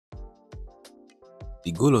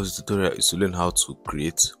The goal of the tutorial is to learn how to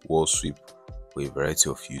create wall sweep for a variety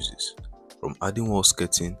of uses, from adding wall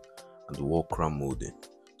skirting and wall crown molding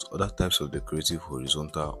to other types of decorative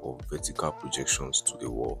horizontal or vertical projections to a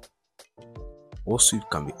wall. Wall sweep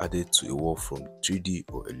can be added to a wall from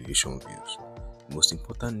 3D or elevation views. The most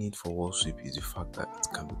important need for wall sweep is the fact that it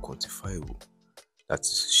can be quantifiable, that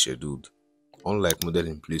is scheduled. Unlike model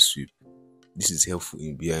in place sweep, this is helpful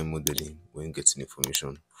in BI modeling when getting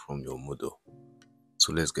information from your model.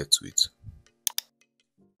 So let's get to it.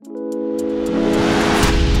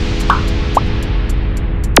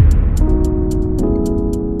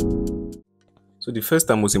 So the first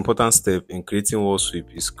and most important step in creating wall sweep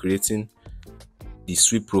is creating the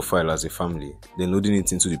sweep profile as a family, then loading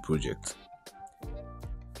it into the project.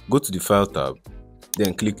 Go to the File tab,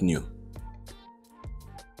 then click New,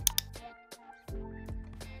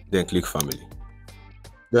 then click Family.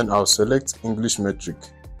 Then I'll select English metric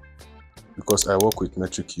because I work with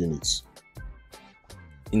metric units.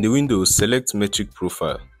 In the window, select Metric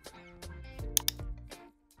Profile.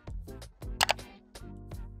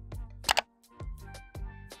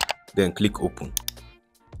 Then click Open.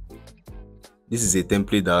 This is a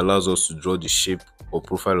template that allows us to draw the shape or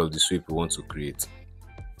profile of the sweep we want to create.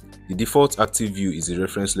 The default active view is a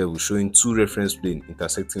reference level showing two reference planes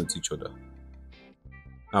intersecting with each other.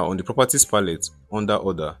 Now on the Properties palette, under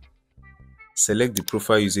Order, select the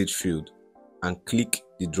Profile Usage field and click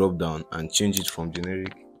the drop down and change it from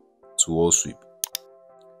Generic to Wall Sweep.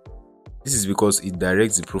 This is because it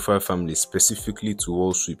directs the profile family specifically to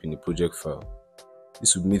Wall Sweep in the project file.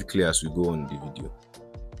 This will be made clear as we go on in the video.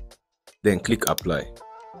 Then click Apply.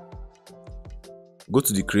 Go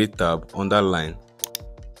to the Create tab under Line,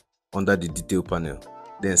 under the Detail panel,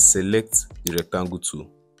 then select the Rectangle tool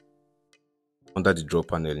under the Draw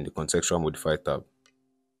panel in the Contextual Modify tab.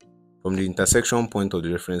 From the intersection point of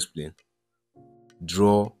the reference plane,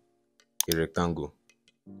 draw a rectangle.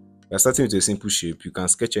 We are starting with a simple shape. You can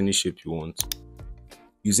sketch any shape you want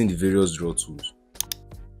using the various draw tools.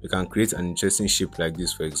 You can create an interesting shape like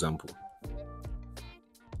this, for example.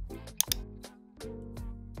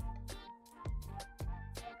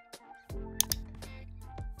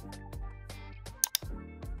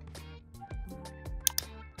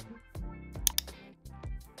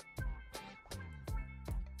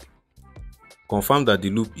 Confirm that the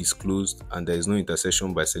loop is closed and there is no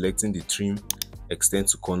intersection by selecting the Trim Extend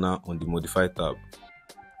to Corner on the Modify tab.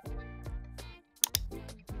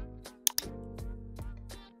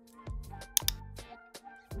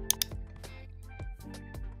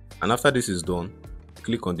 And after this is done,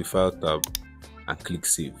 click on the File tab and click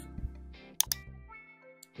Save.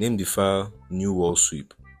 Name the file New Wall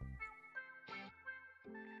Sweep.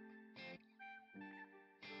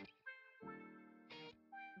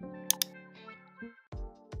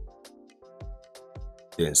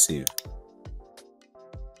 Then save.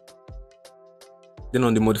 Then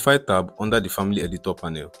on the Modify tab under the Family Editor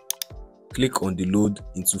panel, click on the Load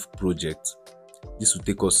into Project. This will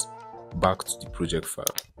take us back to the project file.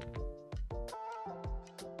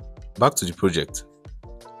 Back to the project.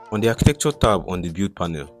 On the Architecture tab on the Build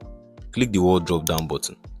panel, click the Wall drop down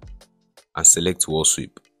button and select Wall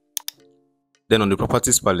Sweep. Then on the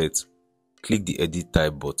Properties palette, click the Edit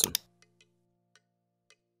Type button.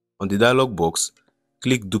 On the dialog box,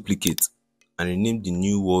 click Duplicate and rename the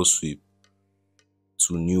New Wall Sweep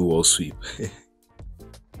to New Wall Sweep.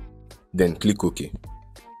 Then click OK.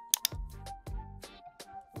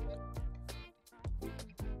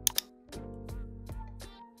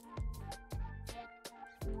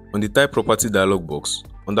 On the Type Property dialog box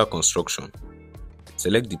under Construction,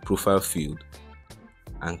 select the Profile field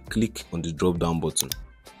and click on the drop down button.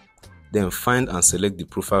 Then find and select the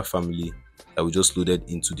profile family that we just loaded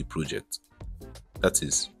into the project. That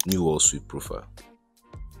is New Wall Sweep Profile.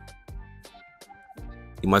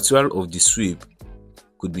 The material of the sweep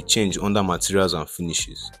could be changed under Materials and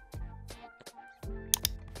Finishes.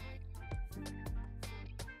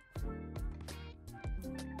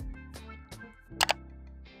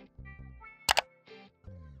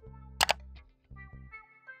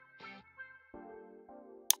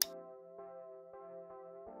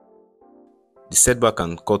 The setback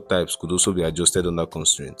and cut types could also be adjusted under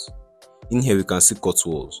Constraints. In here we can see cut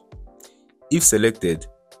walls. If selected,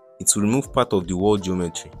 it will remove part of the wall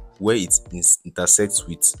geometry where it intersects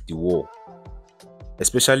with the wall,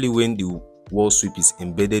 especially when the wall sweep is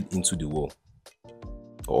embedded into the wall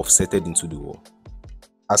or offsetted into the wall.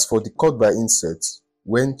 As for the cut by insert,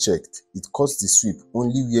 when checked, it cuts the sweep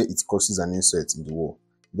only where it crosses an insert in the wall.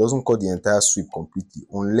 It doesn't cut the entire sweep completely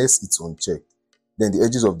unless it's unchecked. Then the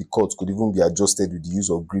edges of the cut could even be adjusted with the use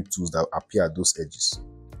of grip tools that appear at those edges.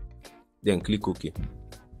 Then click OK.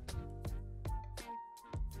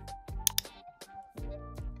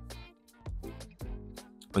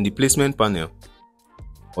 On the placement panel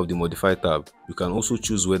of the Modify tab, you can also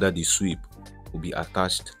choose whether the sweep will be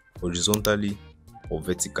attached horizontally or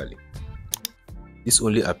vertically. This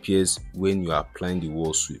only appears when you are applying the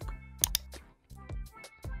wall sweep.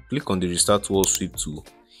 Click on the Restart Wall Sweep tool.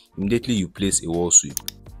 Immediately you place a wall sweep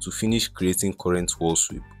to finish creating current wall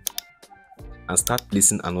sweep and start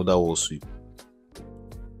placing another wall sweep.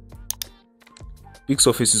 Pick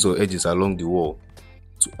surfaces or edges along the wall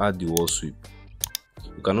to add the wall sweep.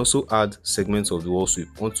 You can also add segments of the wall sweep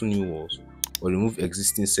onto new walls or remove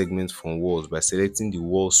existing segments from walls by selecting the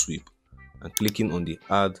wall sweep and clicking on the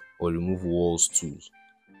Add or Remove Walls tools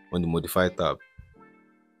on the Modify tab.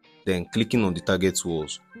 Then clicking on the target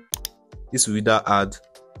walls. This will either add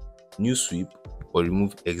new sweep or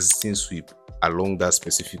remove existing sweep along that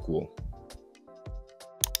specific wall.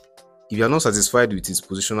 If you are not satisfied with its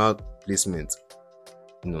positional placement,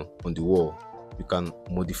 on the wall, you can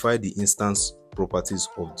modify the instance properties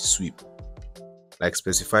of the sweep, like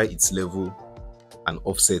specify its level and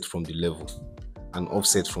offset from the level and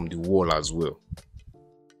offset from the wall as well.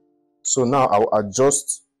 So now I'll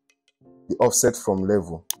adjust the offset from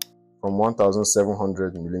level from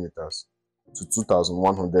 1700 millimeters to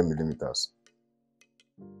 2100 millimeters,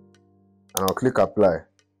 and I'll click apply.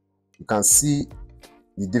 You can see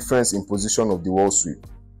the difference in position of the wall sweep.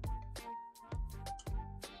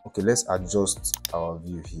 Okay, let's adjust our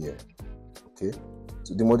view here. Okay,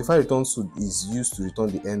 so the Modify Return tool is used to return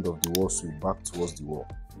the end of the wall sweep back towards the wall.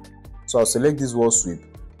 So I'll select this wall sweep,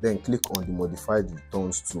 then click on the Modified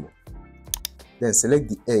Returns tool. Then select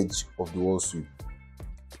the edge of the wall sweep.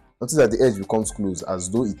 Notice that the edge becomes close as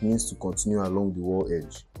though it means to continue along the wall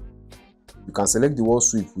edge. You can select the wall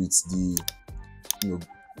sweep with the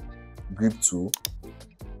grip tool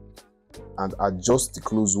and adjust the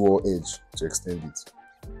closed wall edge to extend it.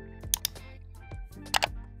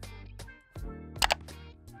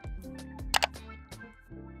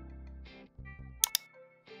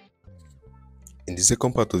 In the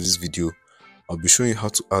second part of this video, I'll be showing you how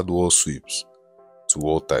to add wall sweeps to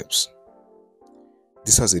wall types.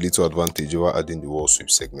 This has a little advantage over adding the wall sweep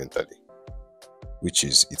segmentally, which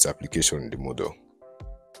is its application in the model.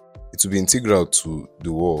 It will be integral to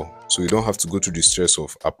the wall, so you don't have to go through the stress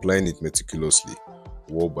of applying it meticulously,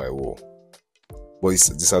 wall by wall. But its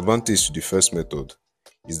disadvantage to the first method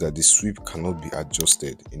is that the sweep cannot be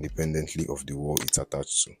adjusted independently of the wall it's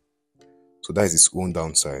attached to. So that is its own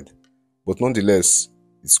downside. But nonetheless,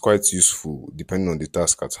 it's quite useful depending on the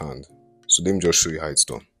task at hand. So let me just show you how it's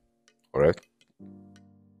done. Alright?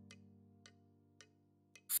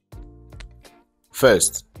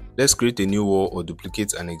 First, let's create a new wall or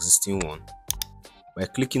duplicate an existing one by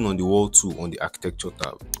clicking on the Wall tool on the Architecture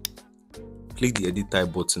tab. Click the Edit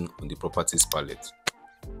Type button on the Properties palette.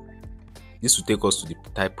 This will take us to the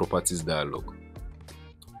Type Properties dialog.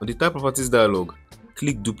 On the Type Properties dialog,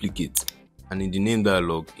 click Duplicate, and in the Name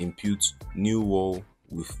dialog, input New Wall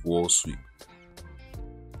with Wall Sweep.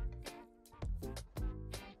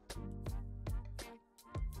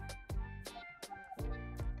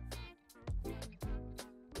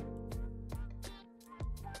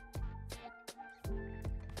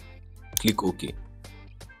 Click OK.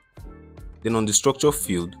 Then on the Structure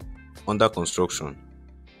field, under Construction,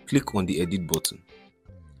 click on the Edit button.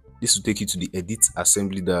 This will take you to the Edit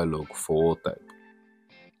Assembly dialog for wall type.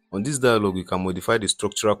 On this dialog, you can modify the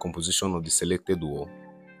structural composition of the selected wall,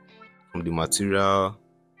 from the material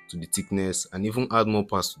to the thickness, and even add more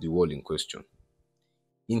parts to the wall in question.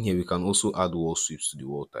 In here, we can also add wall sweeps to the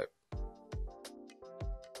wall type.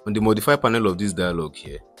 On the Modify panel of this dialog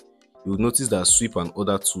here, you will notice that Sweep and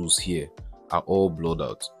other tools here are all blurred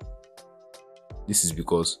out. This is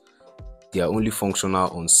because they are only functional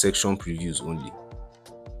on section previews only.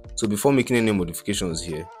 So before making any modifications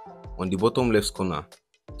here, on the bottom left corner,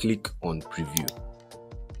 click on Preview.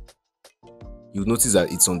 You'll notice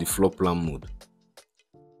that it's on the floor plan mode.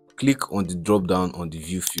 Click on the drop down on the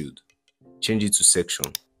View field. Change it to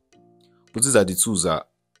Section. Notice that the tools are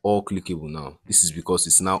all clickable now. This is because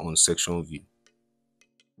it's now on Section View.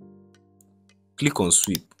 Click on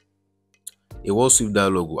Sweep. A Wall Sweep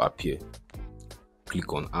dialog will appear.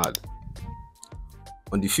 Click on Add.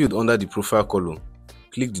 On the field under the Profile column,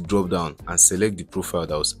 click the drop down and select the profile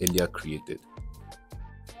that was earlier created.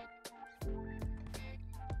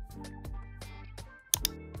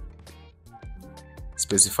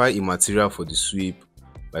 Specify a material for the sweep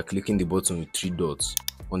by clicking the button with 3 dots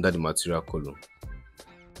under the material column.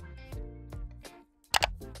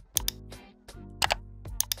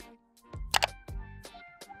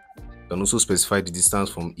 You can also specify the distance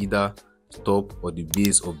from either top, or the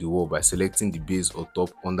base of the wall by selecting the base or top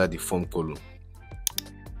under the form column.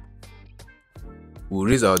 We'll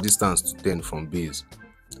raise our distance to 10 from base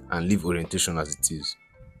and leave orientation as it is.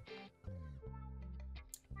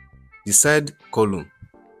 The side column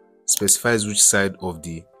specifies which side of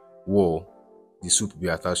the wall the sweep will be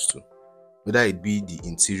attached to, whether it be the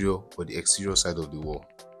interior or the exterior side of the wall.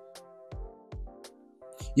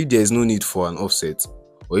 If there is no need for an offset,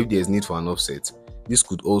 or if there is need for an offset, this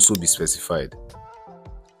could also be specified.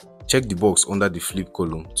 Check the box under the flip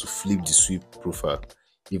column to flip the sweep profile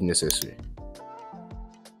if necessary.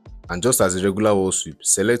 And just as a regular wall sweep,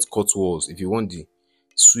 select cut walls if you want the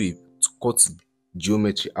sweep to cut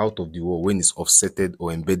geometry out of the wall when it's offsetted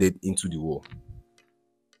or embedded into the wall.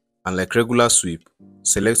 And like regular sweep,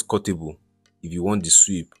 select cuttable if you want the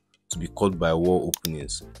sweep to be cut by wall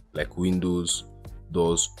openings like windows,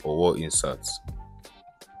 doors, or wall inserts.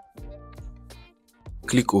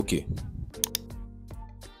 Click OK.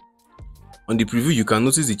 On the preview, you can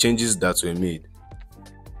notice the changes that were made.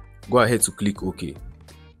 Go ahead to click OK.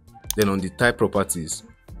 Then on the type properties,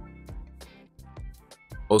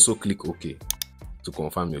 also click OK to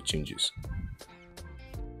confirm your changes.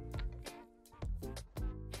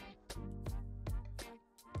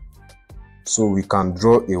 So we can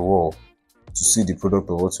draw a wall to see the product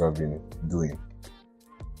of what we have been doing.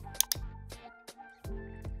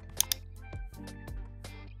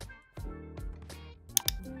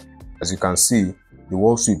 As you can see, the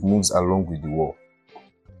wall sweep moves along with the wall.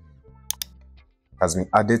 It has been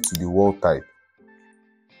added to the wall type.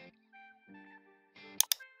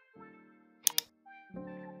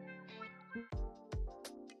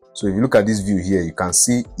 So if you look at this view here, you can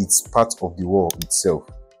see it's part of the wall itself.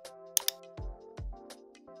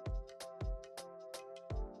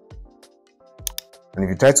 And if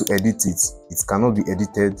you try to edit it, it cannot be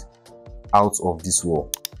edited out of this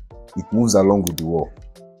wall. It moves along with the wall.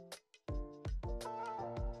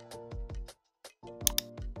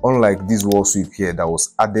 Unlike this wall sweep here that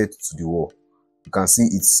was added to the wall, you can see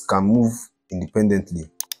it can move independently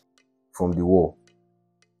from the wall.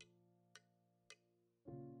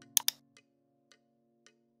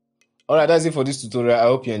 Alright, that's it for this tutorial. I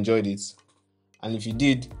hope you enjoyed it. And if you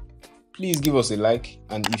did, please give us a like.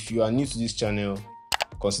 And if you are new to this channel,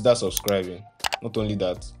 consider subscribing. Not only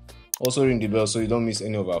that, also ring the bell so you don't miss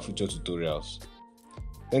any of our future tutorials.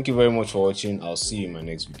 Thank you very much for watching. I'll see you in my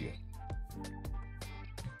next video.